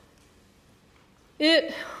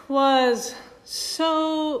It was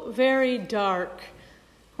so very dark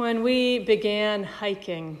when we began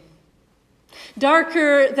hiking.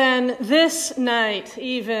 Darker than this night,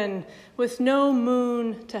 even, with no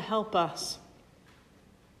moon to help us.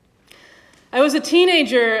 I was a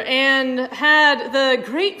teenager and had the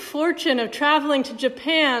great fortune of traveling to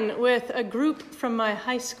Japan with a group from my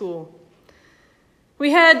high school.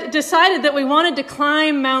 We had decided that we wanted to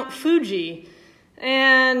climb Mount Fuji,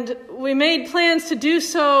 and we made plans to do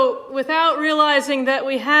so without realizing that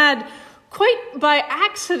we had, quite by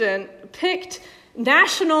accident, picked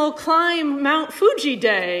National Climb Mount Fuji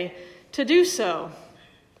Day to do so.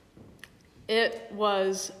 It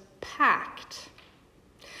was packed.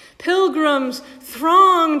 Pilgrims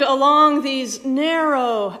thronged along these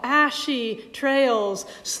narrow, ashy trails,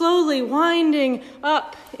 slowly winding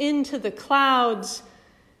up into the clouds,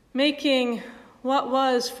 making what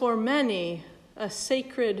was for many a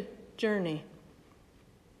sacred journey.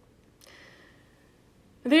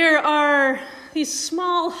 There are these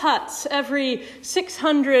small huts every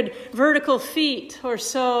 600 vertical feet or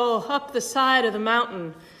so up the side of the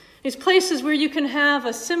mountain. These places where you can have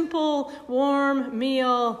a simple, warm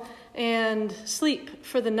meal and sleep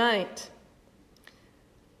for the night.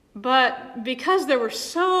 But because there were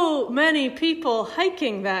so many people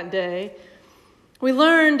hiking that day, we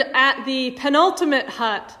learned at the penultimate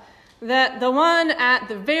hut that the one at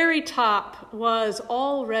the very top was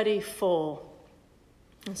already full.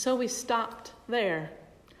 And so we stopped there.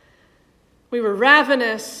 We were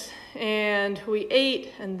ravenous, and we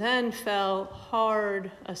ate and then fell hard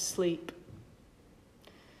asleep.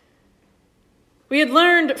 We had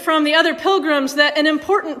learned from the other pilgrims that an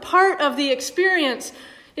important part of the experience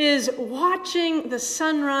is watching the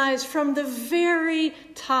sunrise from the very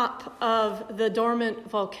top of the dormant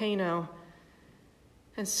volcano.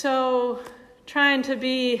 And so, trying to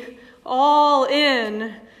be all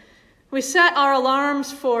in, we set our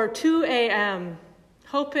alarms for 2 a.m.,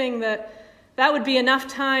 hoping that would be enough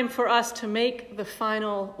time for us to make the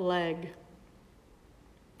final leg.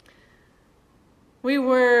 We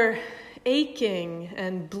were aching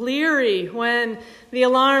and bleary when the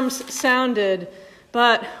alarms sounded,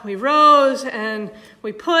 but we rose and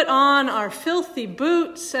we put on our filthy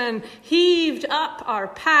boots and heaved up our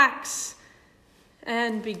packs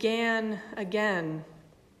and began again.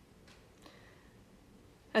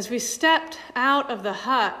 As we stepped out of the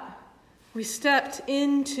hut, we stepped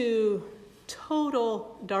into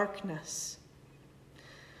total darkness.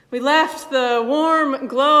 We left the warm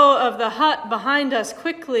glow of the hut behind us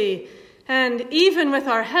quickly, and even with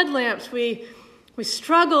our headlamps, we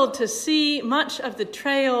struggled to see much of the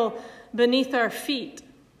trail beneath our feet,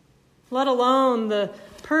 let alone the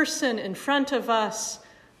person in front of us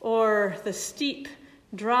or the steep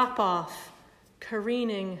drop-off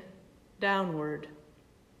careening downward.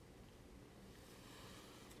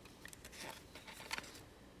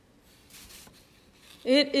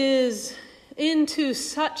 It is into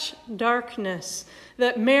such darkness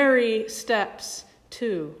that Mary steps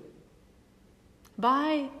too,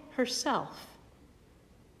 by herself.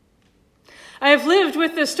 I have lived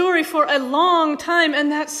with this story for a long time,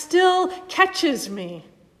 and that still catches me.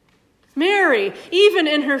 Mary, even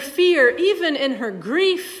in her fear, even in her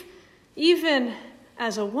grief, even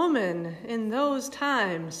as a woman in those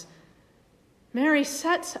times, Mary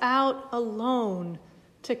sets out alone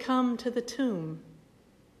to come to the tomb.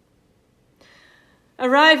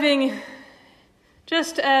 Arriving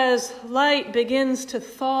just as light begins to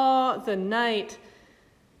thaw the night,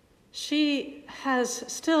 she has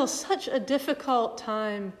still such a difficult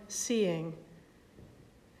time seeing.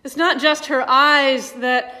 It's not just her eyes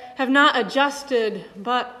that have not adjusted,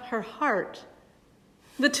 but her heart.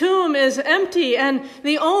 The tomb is empty, and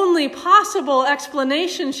the only possible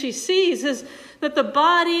explanation she sees is that the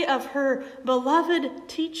body of her beloved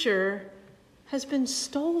teacher has been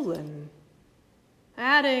stolen,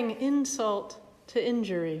 adding insult to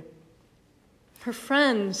injury. Her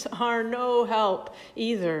friends are no help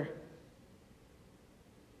either.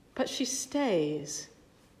 But she stays,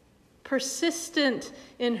 persistent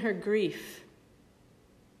in her grief.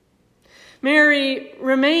 Mary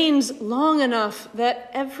remains long enough that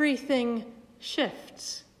everything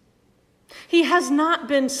shifts. He has not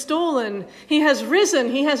been stolen. He has risen.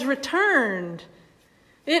 He has returned.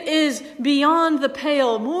 It is beyond the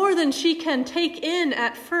pale, more than she can take in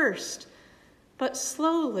at first. But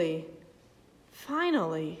slowly,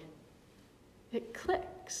 finally, it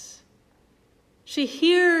clicks. She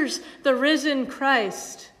hears the risen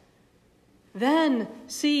Christ, then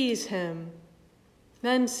sees him,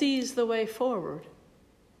 then sees the way forward.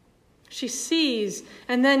 She sees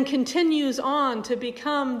and then continues on to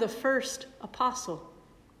become the first apostle.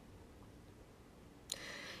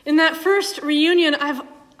 In that first reunion, I've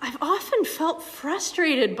often felt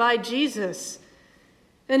frustrated by Jesus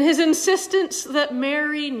and his insistence that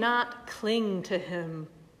Mary not cling to him.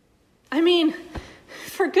 I mean,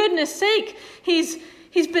 for goodness sake, he's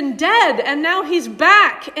been dead and now he's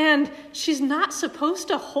back and she's not supposed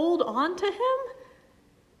to hold on to him?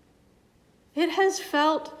 It has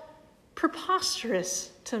felt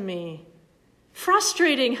preposterous to me.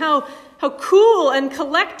 Frustrating how cool and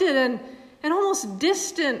collected and almost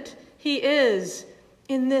distant he is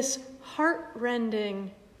in this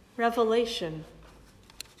heart-rending revelation.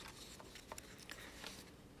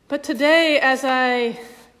 But today, as I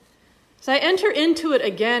enter into it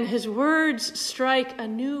again, his words strike a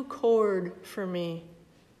new chord for me.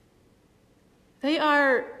 They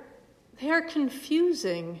are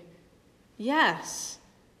confusing, yes,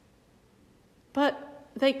 but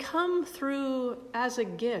they come through as a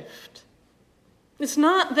gift. It's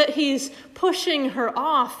not that he's pushing her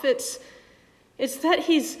off, it's that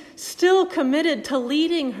he's still committed to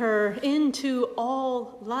leading her into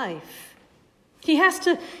all life. He has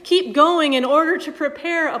to keep going in order to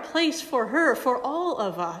prepare a place for her, for all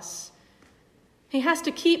of us. He has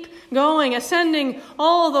to keep going, ascending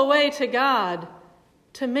all the way to God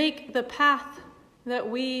to make the path that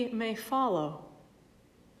we may follow.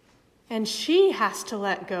 And she has to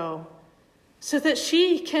let go so that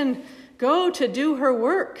she can go to do her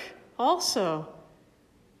work also.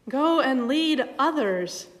 Go and lead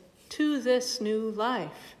others to this new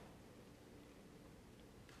life.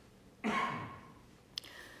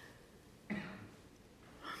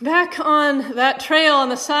 Back on that trail on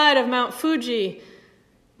the side of Mount Fuji,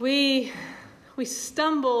 we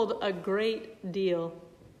stumbled a great deal.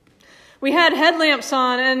 We had headlamps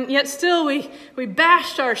on, and yet still we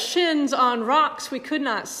bashed our shins on rocks we could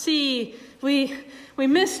not see. We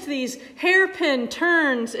missed these hairpin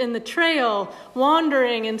turns in the trail,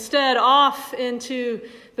 wandering instead off into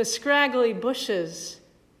the scraggly bushes.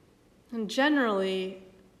 And generally,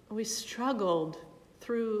 we struggled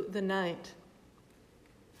through the night.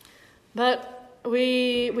 But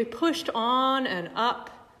we pushed on and up,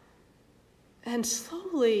 and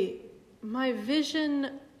slowly my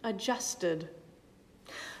vision adjusted.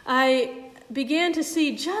 I began to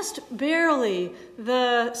see just barely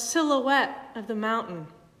the silhouette of the mountain,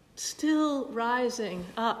 still rising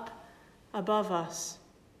up above us.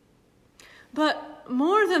 But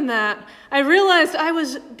more than that, I realized I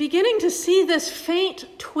was beginning to see this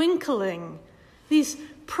faint twinkling, these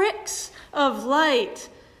pricks of light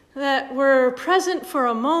that were present for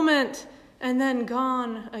a moment and then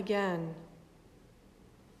gone again.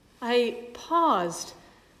 I paused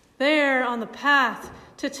there on the path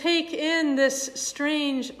to take in this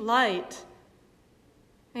strange light.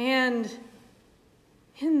 And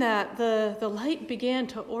in that, the light began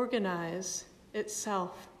to organize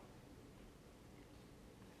itself.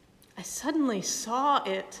 I suddenly saw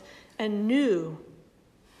it and knew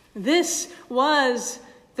this was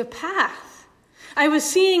the path. I was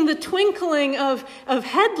seeing the twinkling of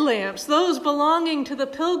headlamps, those belonging to the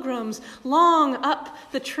pilgrims long up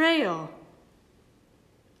the trail.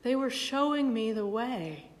 They were showing me the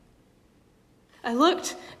way. I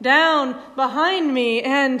looked down behind me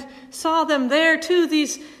and saw them there too,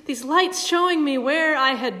 these lights showing me where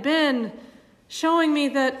I had been, showing me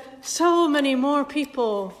that so many more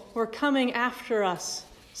people were coming after us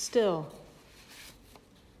still.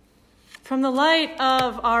 From the light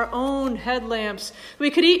of our own headlamps, we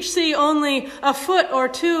could each see only a foot or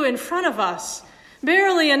two in front of us,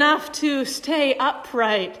 barely enough to stay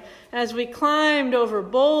upright as we climbed over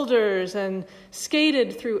boulders and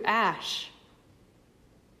skated through ash.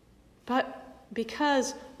 But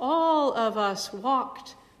because all of us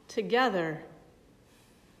walked together,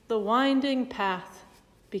 the winding path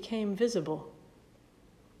became visible.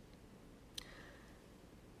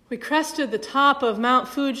 We crested the top of Mount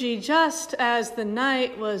Fuji just as the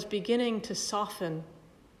night was beginning to soften.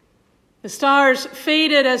 The stars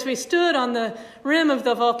faded as we stood on the rim of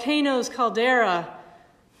the volcano's caldera,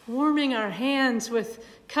 warming our hands with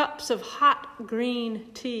cups of hot green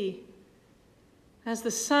tea. As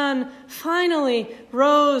the sun finally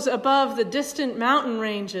rose above the distant mountain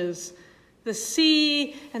ranges, the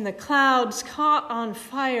sea and the clouds caught on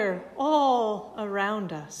fire all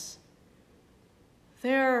around us.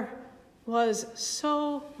 There was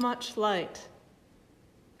so much light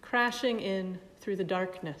crashing in through the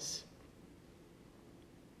darkness.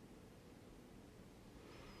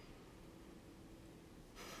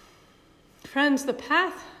 Friends, the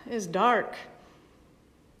path is dark.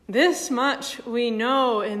 This much we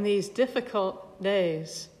know in these difficult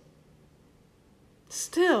days.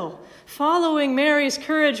 Still, following Mary's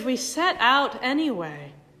courage, we set out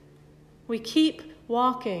anyway. We keep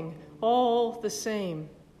walking all the same.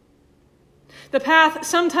 The path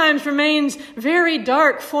sometimes remains very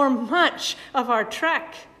dark for much of our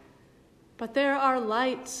trek, but there are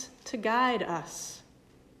lights to guide us.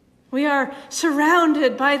 We are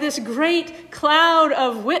surrounded by this great cloud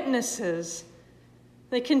of witnesses.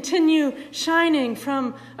 They continue shining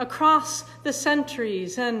from across the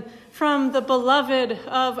centuries and from the beloved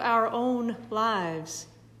of our own lives,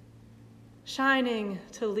 shining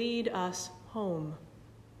to lead us home.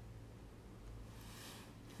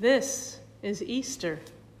 This is Easter.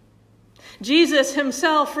 Jesus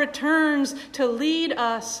himself returns to lead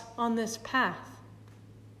us on this path.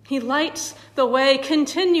 He lights the way,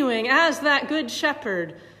 continuing as that good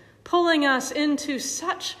shepherd, pulling us into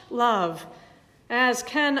such love as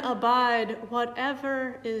can abide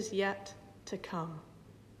whatever is yet to come.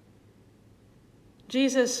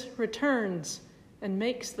 Jesus returns and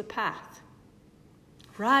makes the path,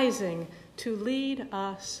 rising to lead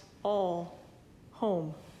us all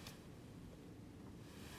home.